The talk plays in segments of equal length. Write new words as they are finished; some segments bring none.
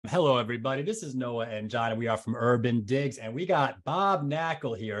Hello, everybody. This is Noah and John, and we are from UrbanDigs, and we got Bob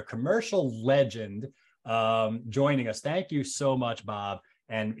Knakal here, a commercial legend, joining us. Thank you so much, Bob.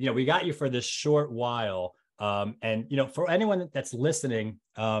 And we got you for this short while. And for anyone that's listening,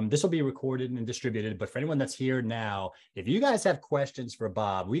 this will be recorded and distributed. But for anyone that's here now, if you guys have questions for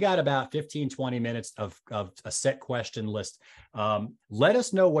Bob, we got about 15, 20 minutes of a set question list. Let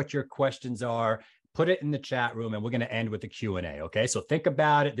us know what your questions are. Put it in the chat room, and we're going to end with the Q&A. Okay, so think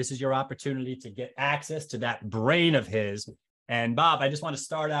about it. This is your opportunity to get access to that brain of his. And Bob, I just want to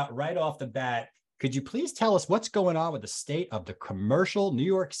start out right off the bat. Could you please tell us what's going on with the state of the commercial New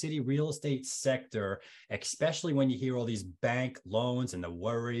York City real estate sector, especially when you hear all these bank loans and the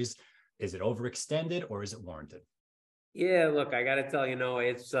worries? Is it overextended or is it warranted? Yeah, look, I got to tell you,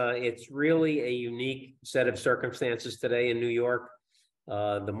 it's really a unique set of circumstances today in New York.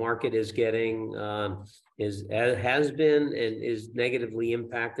 The market is getting has been and is negatively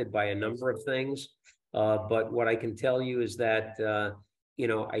impacted by a number of things. But what I can tell you is that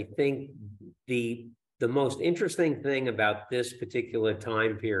I think the most interesting thing about this particular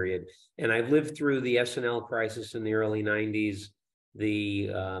time period, and I've lived through the S&L crisis in the early 90s, the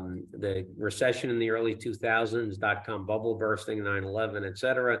recession in the early 2000s, dot-com bubble bursting, 9/11, et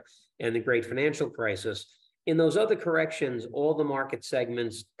cetera, and the great financial crisis. In those other corrections, all the market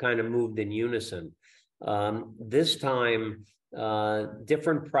segments kind of moved in unison. This time,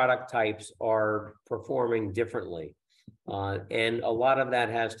 different product types are performing differently. And a lot of that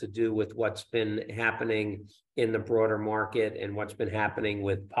has to do with what's been happening in the broader market and what's been happening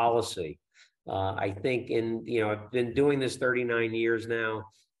with policy. I think I've been doing this 39 years now,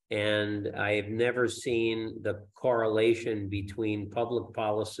 and I have never seen the correlation between public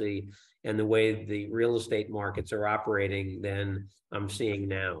policy and the way the real estate markets are operating than I'm seeing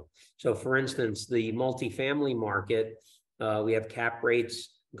now. So for instance, the multifamily market, we have cap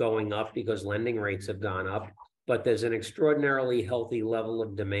rates going up because lending rates have gone up, but there's an extraordinarily healthy level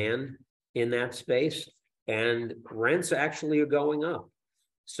of demand in that space, and rents actually are going up.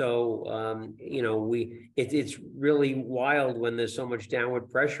 So, it's really wild when there's so much downward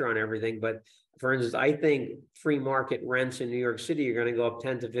pressure on everything. But for instance, I think free market rents in New York City are going to go up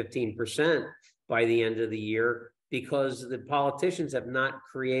 10 to 15% by the end of the year because the politicians have not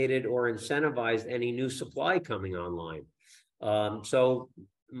created or incentivized any new supply coming online. So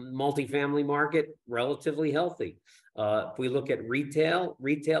multifamily market, relatively healthy. If we look at retail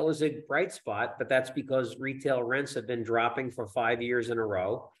is a bright spot, but that's because retail rents have been dropping for 5 years in a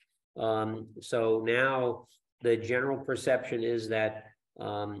row. So now the general perception is that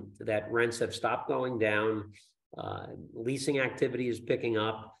rents have stopped going down. Leasing activity is picking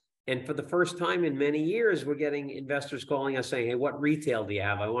up. And for the first time in many years, we're getting investors calling us saying, hey, what retail do you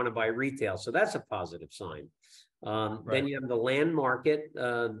have? I want to buy retail. So that's a positive sign. Right. Then you have the land market.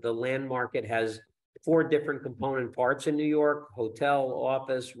 The land market has 4 different component parts in New York: hotel,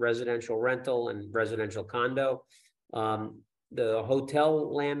 office, residential rental, and residential condo. The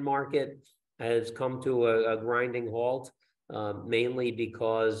hotel land market has come to a grinding halt, mainly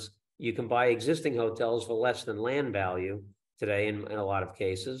because you can buy existing hotels for less than land value today in a lot of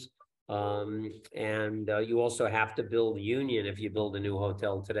cases. You also have to build a union if you build a new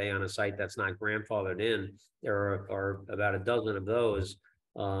hotel today on a site that's not grandfathered in. There are about a dozen of those.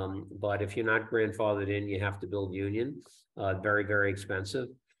 But if you're not grandfathered in, you have to build union. Very, very expensive.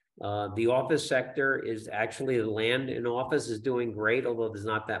 The office sector is actually, the land in office is doing great, although there's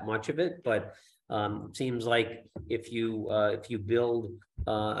not that much of it. But it seems like if you build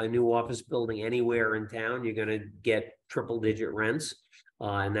a new office building anywhere in town, you're going to get triple-digit rents.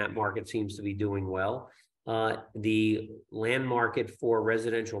 And that market seems to be doing well. The land market for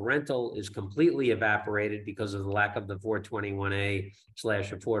residential rental is completely evaporated because of the lack of the 421A /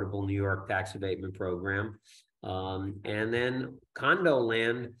 Affordable New York tax abatement program. And then condo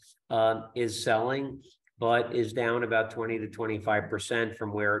land is selling, but is down about 20 to 25%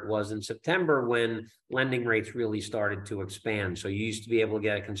 from where it was in September when lending rates really started to expand. So you used to be able to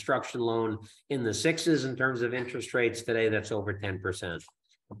get a construction loan in the 6s in terms of interest rates. Today, that's over 10%.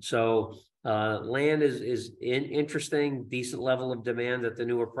 So land is interesting, decent level of demand at the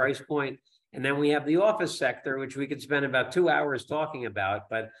newer price point. And then we have the office sector, which we could spend about 2 hours talking about.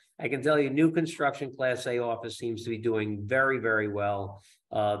 But I can tell you, new construction Class A office seems to be doing very, very well.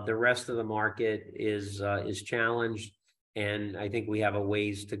 The rest of the market is challenged, and I think we have a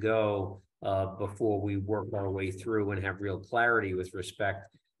ways to go before we work our way through and have real clarity with respect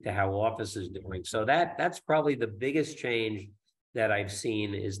to how office is doing. So that's probably the biggest change that I've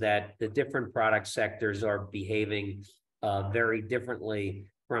seen, is that the different product sectors are behaving very differently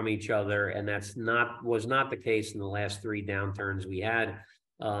from each other, and was not the case in the last 3 downturns we had.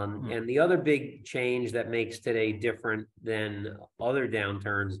 And the other big change that makes today different than other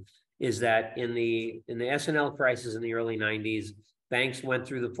downturns is that in the S&L crisis in the early 90s, banks went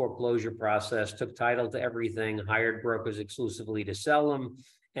through the foreclosure process, took title to everything, hired brokers exclusively to sell them,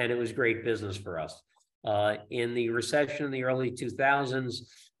 and it was great business for us. In the recession in the early 2000s,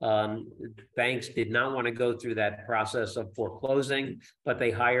 banks did not want to go through that process of foreclosing, but they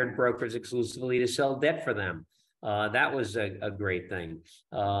hired brokers exclusively to sell debt for them. That was a great thing.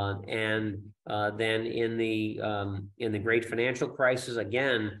 Then in the great financial crisis,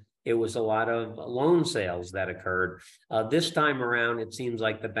 again, it was a lot of loan sales that occurred. This time around, it seems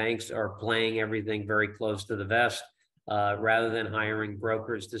like the banks are playing everything very close to the vest. Rather than hiring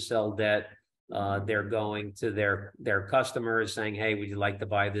brokers to sell debt, they're going to their customers saying, hey, would you like to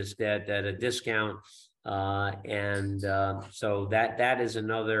buy this debt at a discount? So that is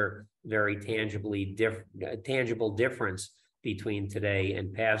another very tangible difference between today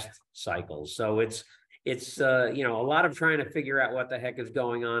and past cycles. So it's a lot of trying to figure out what the heck is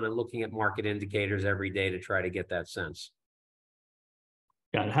going on and looking at market indicators every day to try to get that sense.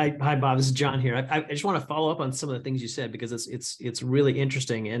 Got it. Hi, Bob. This is John here. I just want to follow up on some of the things you said, because it's really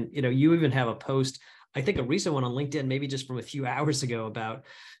interesting. And you even have a post, I think a recent one on LinkedIn, maybe just from a few hours ago, about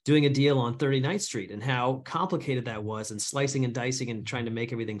doing a deal on 39th Street and how complicated that was, and slicing and dicing and trying to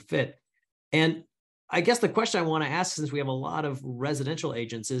make everything fit. And I guess the question I want to ask, since we have a lot of residential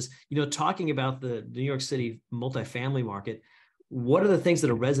agents, is, talking about the New York City multifamily market, what are the things that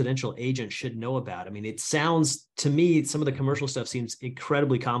a residential agent should know about? I mean, it sounds to me, some of the commercial stuff seems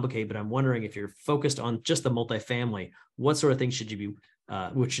incredibly complicated, but I'm wondering, if you're focused on just the multifamily, what sort of things should you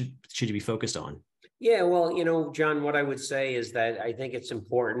be focused on? Yeah, well, John, what I would say is that I think it's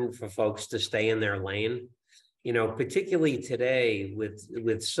important for folks to stay in their lane, particularly today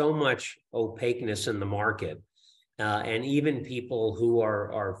with so much opaqueness in the market. And even people who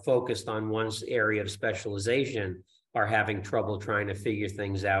are focused on one area of specialization are having trouble trying to figure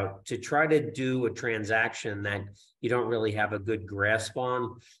things out. To try to do a transaction that you don't really have a good grasp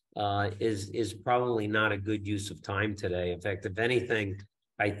on is probably not a good use of time today. In fact, if anything,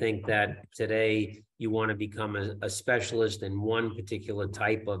 I think that today you want to become a specialist in one particular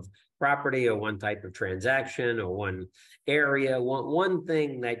type of property or one type of transaction or one area, one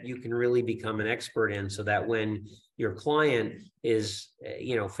thing that you can really become an expert in, so that when your client is,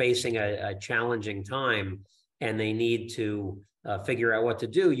 facing a challenging time and they need to figure out what to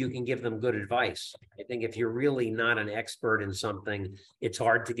do, you can give them good advice. I think if you're really not an expert in something, it's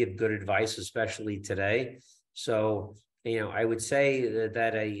hard to give good advice, especially today. So, I would say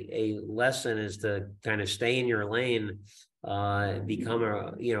that a lesson is to kind of stay in your lane,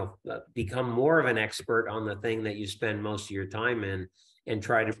 become more of an expert on the thing that you spend most of your time in, and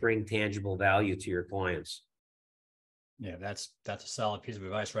try to bring tangible value to your clients. Yeah, that's a solid piece of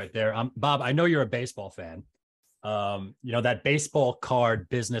advice right there. Bob, I know you're a baseball fan. That baseball card,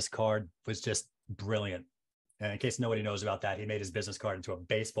 business card, was just brilliant. And in case nobody knows about that, he made his business card into a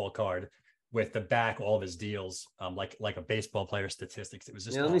baseball card with the back, all of his deals, like a baseball player statistics. It was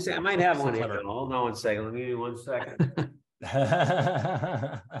just, let me see. I might have one here. Hold on one second. Let me give you 1 second.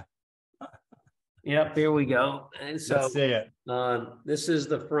 Yep, here we go. And so let's see it. This is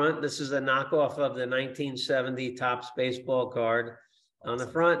the front. This is a knockoff of the 1970 Topps baseball card on the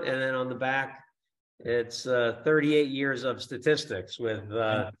front, and then on the back, it's 38 years of statistics with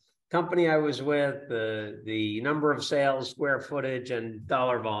company I was with, the number of sales, square footage, and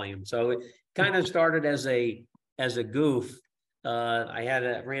dollar volume. So it kind of started as a goof.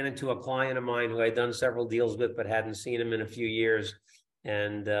 I ran into a client of mine who I'd done several deals with, but hadn't seen him in a few years.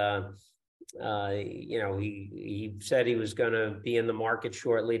 And, he said he was going to be in the market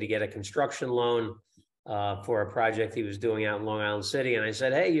shortly to get a construction loan for a project he was doing out in Long Island City. And I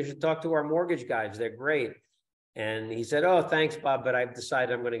said, hey, you should talk to our mortgage guys. They're great. And he said, oh, thanks, Bob, but I've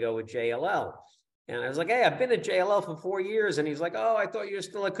decided I'm going to go with JLL. And I was like, hey, I've been at JLL for 4 years. And he's like, oh, I thought you were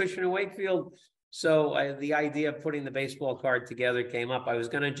still at Cushman & Wakefield. So the idea of putting the baseball card together came up. I was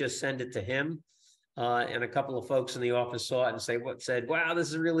going to just send it to him. And a couple of folks in the office saw it and said, wow, this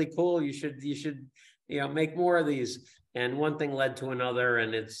is really cool. You should, make more of these. And one thing led to another.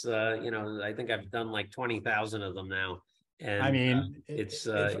 And it's, I think I've done like 20,000 of them now. And I mean, it's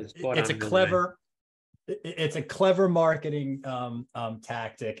a clever marketing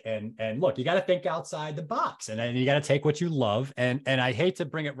tactic. And look, you got to think outside the box, and then you got to take what you love. And I hate to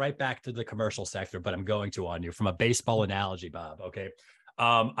bring it right back to the commercial sector, but I'm going to on you from a baseball analogy, Bob. Okay.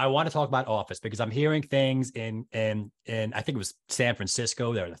 I want to talk about office because I'm hearing things in I think it was San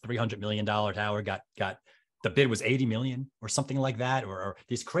Francisco. There, the $300 million tower got the bid was 80 million or something like that, or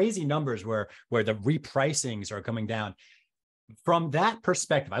these crazy numbers where the repricings are coming down. from that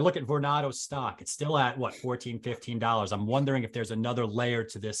perspective, I look at Vornado's stock. It's still at what, $14, $15. I'm wondering if there's another layer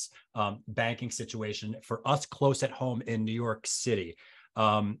to this banking situation for us close at home in New York City.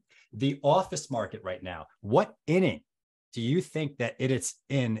 The office market right now, what inning do you think that it's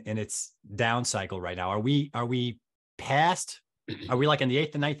in its down cycle right now? Are we past? Are we like in the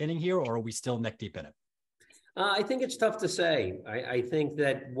 8th and 9th inning here, or are we still neck deep in it? I think it's tough to say. I think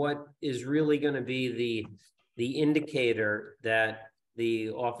that what is really going to be the indicator that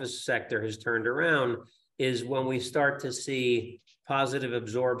the office sector has turned around is when we start to see positive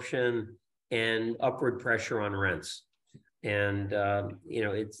absorption and upward pressure on rents. And you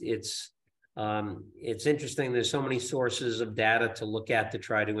know, it's interesting. There's so many sources of data to look at to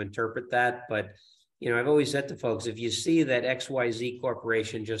try to interpret that. But you know, I've always said to folks, if you see that XYZ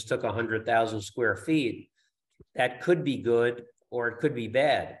Corporation just took 100,000 square feet, that could be good or it could be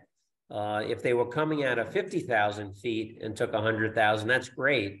bad. If they were coming out of 50,000 feet and took 100,000, that's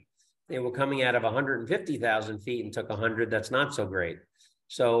great. They were coming out of 150,000 feet and took 100, that's not so great.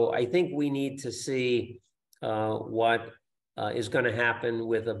 So I think we need to see what is going to happen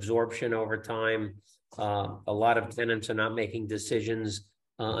with absorption over time. A lot of tenants are not making decisions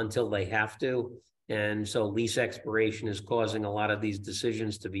until they have to. And so lease expiration is causing a lot of these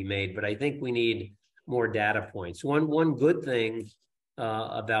decisions to be made. But I think we need more data points. One good thing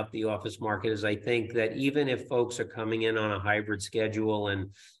about the office market is I think that even if folks are coming in on a hybrid schedule and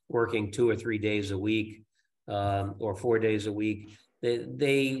working 2 or 3 days a week or 4 days a week,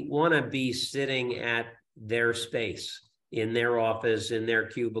 they want to be sitting at their space, in their office, in their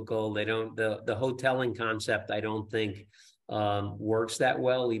cubicle. They don't, the hoteling concept, I don't think works that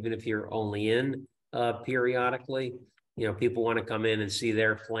well, even if you're only in periodically. You know, people want to come in and see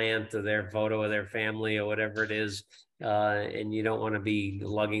their plant or their photo of their family or whatever it is. And you don't want to be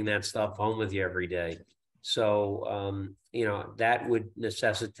lugging that stuff home with you every day. So, you know, that would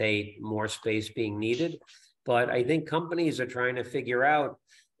necessitate more space being needed. But I think companies are trying to figure out,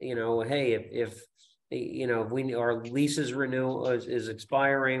 you know, hey, if you know, if our leases renewal is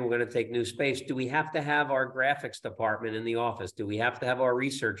expiring, we're going to take new space. Do we have to have our graphics department in the office? Do we have to have our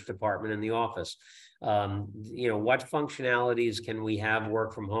research department in the office? You know, what functionalities can we have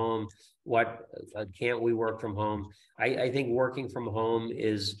work from home? What can't we work from home? I think working from home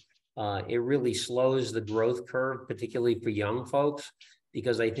is, it really slows the growth curve, particularly for young folks,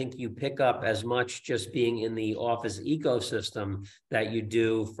 because I think you pick up as much just being in the office ecosystem that you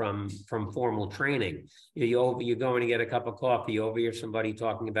do from formal training. You're going to get a cup of coffee, you overhear somebody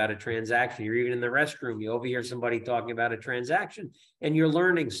talking about a transaction. You're even in the restroom, you overhear somebody talking about a transaction, and you're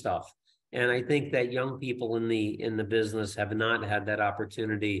learning stuff. And I think that young people in the business have not had that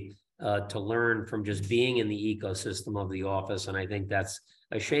opportunity to learn from just being in the ecosystem of the office. And I think that's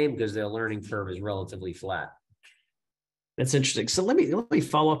a shame because their learning curve is relatively flat. That's interesting. So let me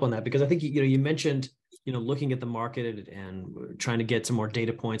follow up on that, because I think you mentioned looking at the market and trying to get some more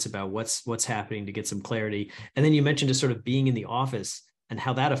data points about what's happening to get some clarity, and then you mentioned just sort of being in the office and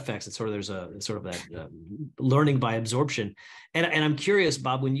how that affects it. There's a sort of that learning by absorption, and I'm curious,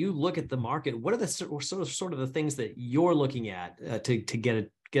 Bob, when you look at the market, what are the sort of the things that you're looking at to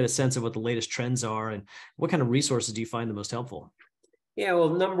get a sense of what the latest trends are, and what kind of resources do you find the most helpful? Yeah, well,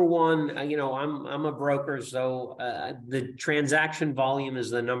 number one, I'm a broker, so the transaction volume is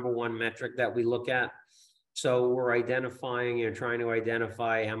the number one metric that we look at. So we're identifying and trying to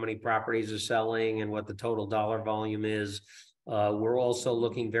identify how many properties are selling and what the total dollar volume is. We're also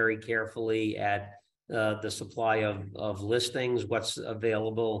looking very carefully at the supply of listings, what's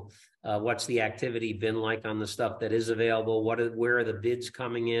available, what's the activity been like on the stuff that is available, where are the bids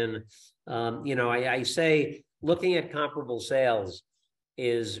coming in. I say looking at comparable sales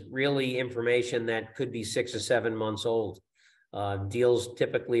is really information that could be 6 or 7 months old. Deals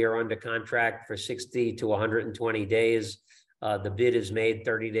typically are under contract for 60 to 120 days. The bid is made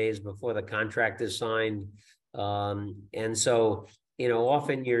 30 days before the contract is signed. And so,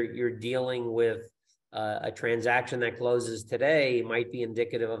 often you're dealing with a transaction that closes today might be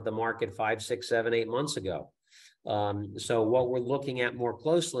indicative of the market 5, 6, 7, 8 months ago. So what we're looking at more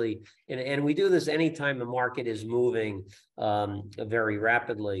closely, and we do this anytime the market is moving very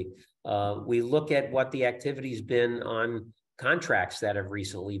rapidly, we look at what the activity's been on contracts that have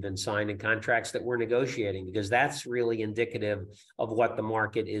recently been signed and contracts that we're negotiating, because that's really indicative of what the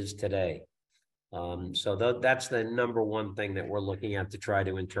market is today. So that's the number one thing that we're looking at to try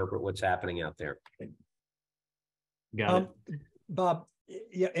to interpret what's happening out there. Got it. Bob,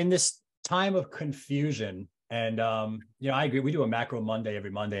 in this time of confusion, and I agree. We do a macro Monday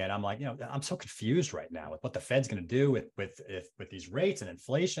every Monday, and I'm like, I'm so confused right now with what the Fed's going to do with these rates and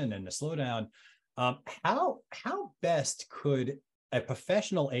inflation and the slowdown. How best could a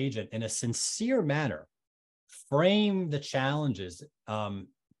professional agent in a sincere manner frame the challenges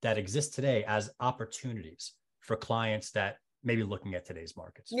that exist today as opportunities for clients that may be looking at today's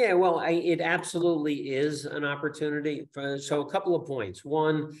markets? Yeah, well, it absolutely is an opportunity. So a couple of points.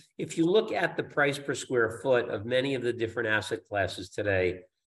 One, if you look at the price per square foot of many of the different asset classes today,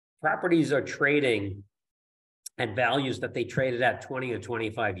 properties are trading at values that they traded at 20 or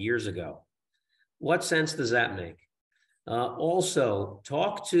 25 years ago. What sense does that make? Also,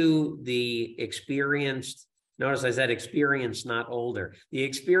 talk to the experienced, notice I said experienced, not older, the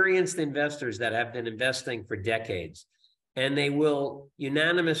experienced investors that have been investing for decades. And they will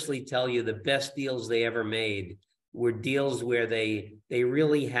unanimously tell you the best deals they ever made were deals where they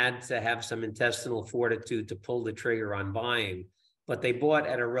really had to have some intestinal fortitude to pull the trigger on buying, but they bought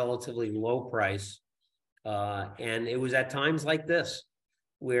at a relatively low price. And it was at times like this,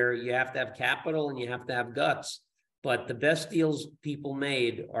 where you have to have capital and you have to have guts. But the best deals people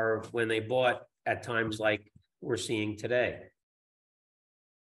made are when they bought at times like we're seeing today.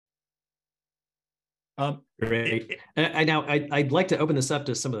 Great. I'd like to open this up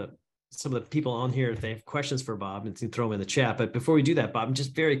to some of the people on here if they have questions for Bob, and throw them in the chat. But before we do that, Bob, I'm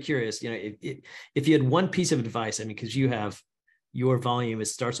just very curious. If you had one piece of advice, I mean, because you have your volume, it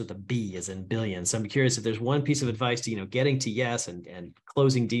starts with a B as in billion. So I'm curious if there's one piece of advice to getting to yes and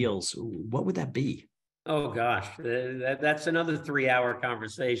closing deals. What would that be? Oh gosh, that's another 3-hour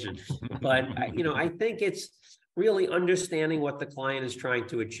conversation. But I think it's really understanding what the client is trying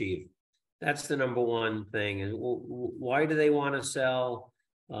to achieve. That's the number one thing. And why do they want to sell?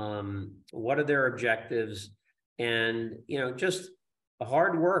 What are their objectives? And just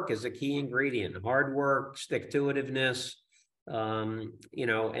hard work is a key ingredient. Hard work, stick-to-itiveness, and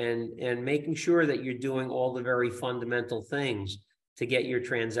making sure that you're doing all the very fundamental things to get your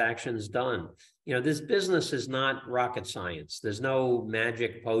transactions done. This business is not rocket science. There's no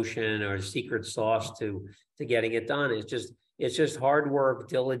magic potion or secret sauce to getting it done. It's just hard work,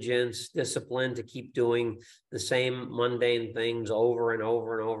 diligence, discipline to keep doing the same mundane things over and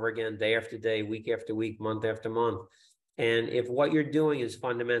over and over again, day after day, week after week, month after month. And if what you're doing is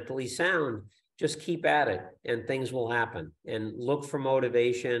fundamentally sound, just keep at it and things will happen. And look for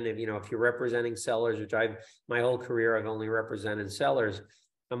motivation. If you're representing sellers, which my whole career, I've only represented sellers,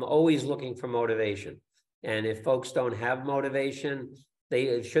 I'm always looking for motivation. And if folks don't have motivation,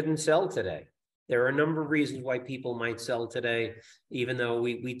 they shouldn't sell today. There are a number of reasons why people might sell today, even though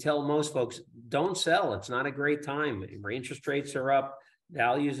we tell most folks, don't sell. It's not a great time. Interest rates are up,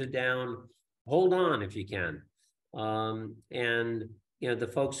 values are down. Hold on if you can. The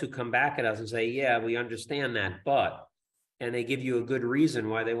folks who come back at us and say, yeah, we understand that, and they give you a good reason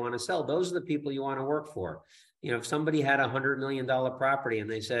why they want to sell, those are the people you want to work for. If somebody had $100 million property and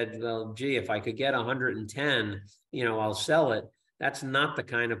they said, well, gee, if I could get 110, I'll sell it. That's not the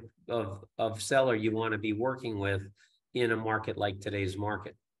kind of seller you want to be working with in a market like today's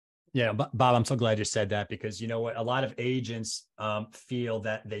market. Yeah, Bob, I'm so glad you said that, because you know what? A lot of agents feel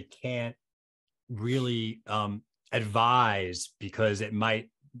that they can't really advise because it might,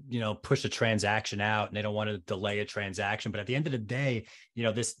 push a transaction out, and they don't want to delay a transaction. But at the end of the day,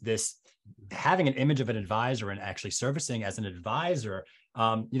 this having an image of an advisor and actually servicing as an advisor,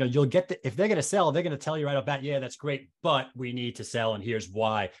 you'll get if they're going to sell, they're going to tell you right off bat, yeah, that's great, but we need to sell, and here's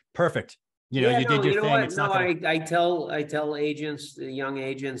why. Perfect. You did your thing. It's not gonna... I tell agents, young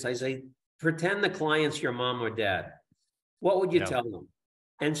agents, I say, pretend the client's your mom or dad. What would you tell them?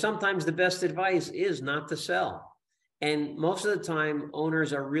 And sometimes the best advice is not to sell. And most of the time,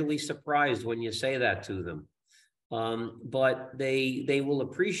 owners are really surprised when you say that to them. But they will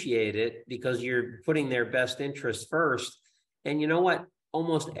appreciate it because you're putting their best interest first. And you know what?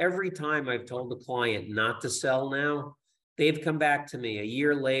 Almost every time I've told the client not to sell now, they've come back to me a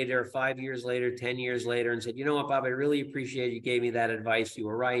year later, 5 years later, 10 years later, and said, you know what, Bob, I really appreciate you gave me that advice. You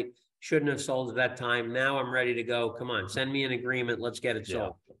were right. Shouldn't have sold at that time. Now I'm ready to go. Come on, send me an agreement. Let's get it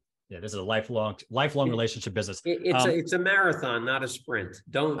sold. Yeah, this is a lifelong relationship business. It's a marathon, not a sprint.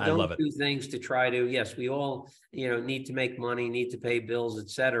 Don't do things to try to. Yes, we all need to make money, need to pay bills,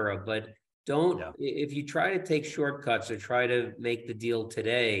 etc. But if you try to take shortcuts or try to make the deal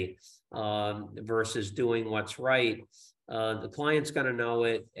today versus doing what's right, the client's going to know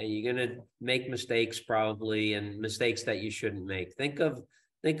it, and you're going to make mistakes probably, and mistakes that you shouldn't make. Think of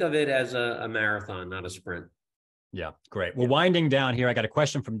it as a marathon, not a sprint. Yeah, great. We're winding down here. I got a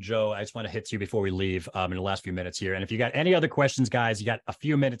question from Joe. I just want to hit you before we leave in the last few minutes here. And if you got any other questions, guys, you got a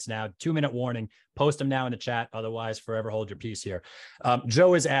few minutes now, 2-minute warning. Post them now in the chat. Otherwise, forever hold your peace here.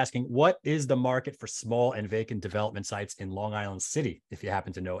 Joe is asking, what is the market for small and vacant development sites in Long Island City, if you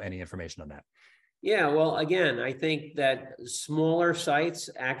happen to know any information on that? Yeah, well, again, I think that smaller sites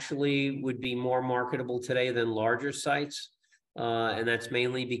actually would be more marketable today than larger sites. And that's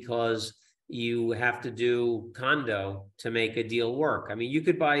mainly because you have to do condo to make a deal work. I mean, you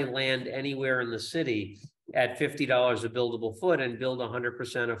could buy land anywhere in the city at $50 a buildable foot and build 100%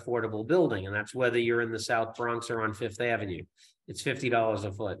 affordable building. And that's whether you're in the South Bronx or on Fifth Avenue. It's $50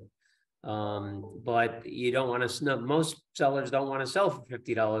 a foot. But you don't want to, most sellers don't want to sell for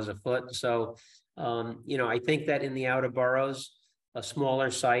 $50 a foot. So, you know, I think that in the outer boroughs,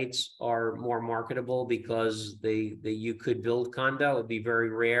 smaller sites are more marketable because you could build condo. It'd be very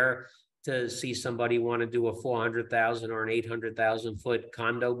rare to see somebody want to do a 400,000 or an 800,000 foot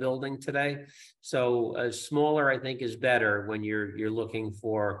condo building today. So smaller, I think, is better when you're looking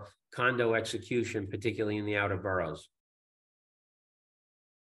for condo execution, particularly in the outer boroughs.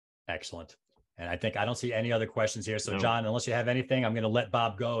 Excellent. And I think I don't see any other questions here. So, John, unless you have anything, I'm going to let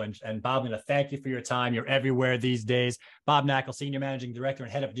Bob go. And Bob, I'm going to thank you for your time. You're everywhere these days. Bob Knakal, Senior Managing Director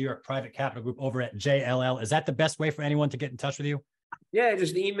and Head of New York Private Capital Group over at JLL. Is that the best way for anyone to get in touch with you? Yeah,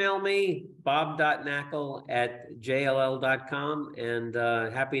 just email me, bob.knakal@jll.com, and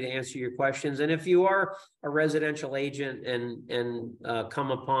happy to answer your questions. And if you are a residential agent and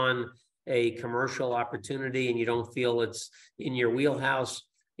come upon a commercial opportunity and you don't feel it's in your wheelhouse,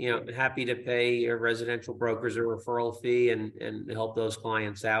 you know, happy to pay residential brokers a referral fee and help those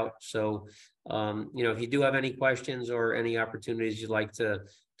clients out. So, you know, if you do have any questions or any opportunities you'd like to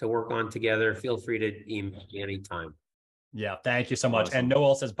work on together, feel free to email me anytime. Yeah, thank you so much. Awesome. And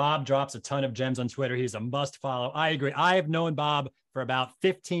Noel says, Bob drops a ton of gems on Twitter. He's a must follow. I agree. I have known Bob for about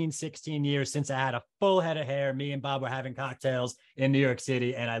 15, 16 years since I had a full head of hair. Me and Bob were having cocktails in New York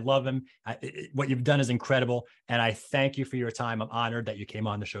City, and I love him. What you've done is incredible, and I thank you for your time. I'm honored that you came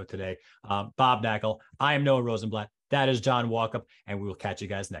on the show today. Bob Knakal, I am Noah Rosenblatt. That is John Walkup, and we will catch you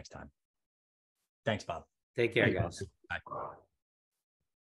guys next time. Thanks, Bob. Take care, guys. Bye.